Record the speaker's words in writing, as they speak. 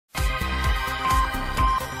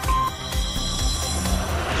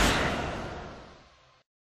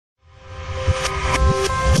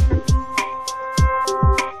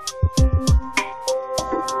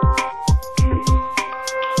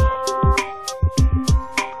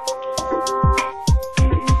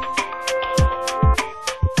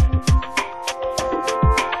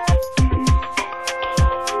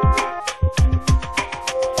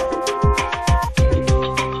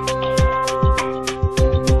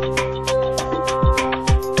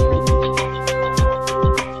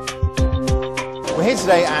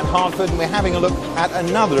today at Hartford and we're having a look at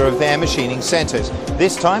another of their machining centres.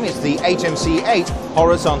 This time it's the HMC8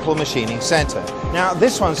 Horizontal Machining Centre. Now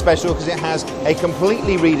this one's special because it has a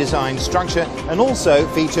completely redesigned structure and also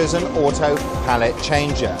features an auto pallet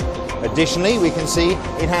changer. Additionally, we can see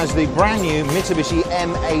it has the brand new Mitsubishi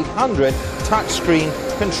M800 touchscreen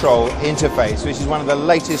control interface, which is one of the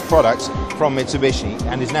latest products from Mitsubishi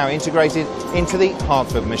and is now integrated into the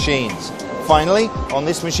Hartford machines. Finally, on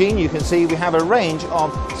this machine you can see we have a range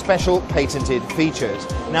of special patented features.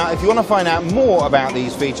 Now if you want to find out more about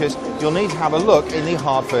these features, you'll need to have a look in the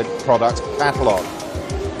Hartford product catalogue.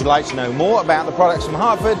 If you'd like to know more about the products from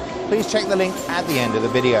Hartford, please check the link at the end of the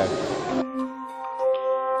video.